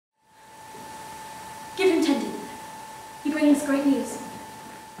brings great news.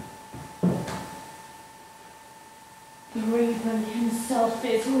 The raven himself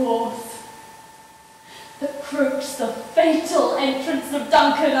is Hoarse, that croaks the fatal entrance of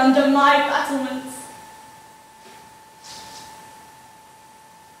Duncan under my battlements.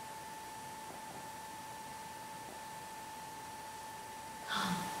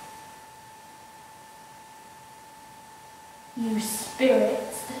 Come, you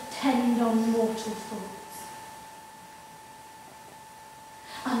spirits that tend on mortal thoughts,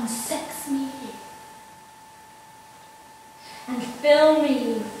 unsex me here, and fill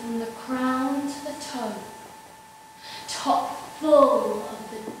me from the crown to the toe, top full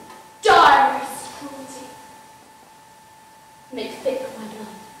of the direst cruelty. Make thick my blood.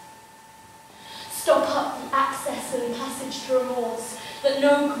 Stop up the access and passage to remorse, that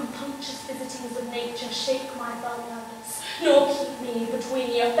no compunctious visitings of nature shake my fell purpose, nor keep me between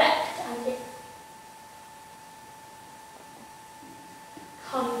the effect and it.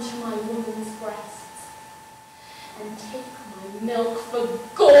 Come to my woman's breasts, and take my milk for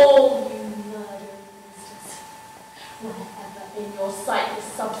gall, you murd'ring ministers, wherever in your sightless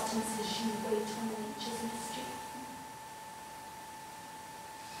substances you wait on nature's mischief.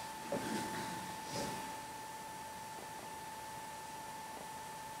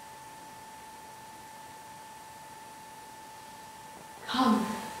 Come,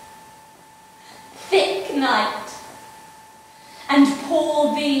 thick night, and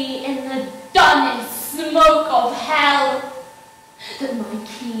pour thee in the dunnest smoke of hell, that my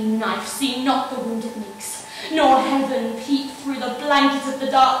keen knife see not the wound it makes, nor heaven peep through the blanket of the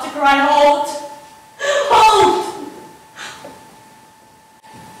dark to cry, hold! Hold!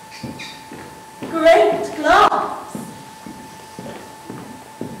 Great glass!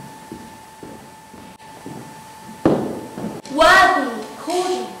 Worthy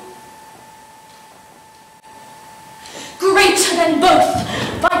cordial! Greater than both!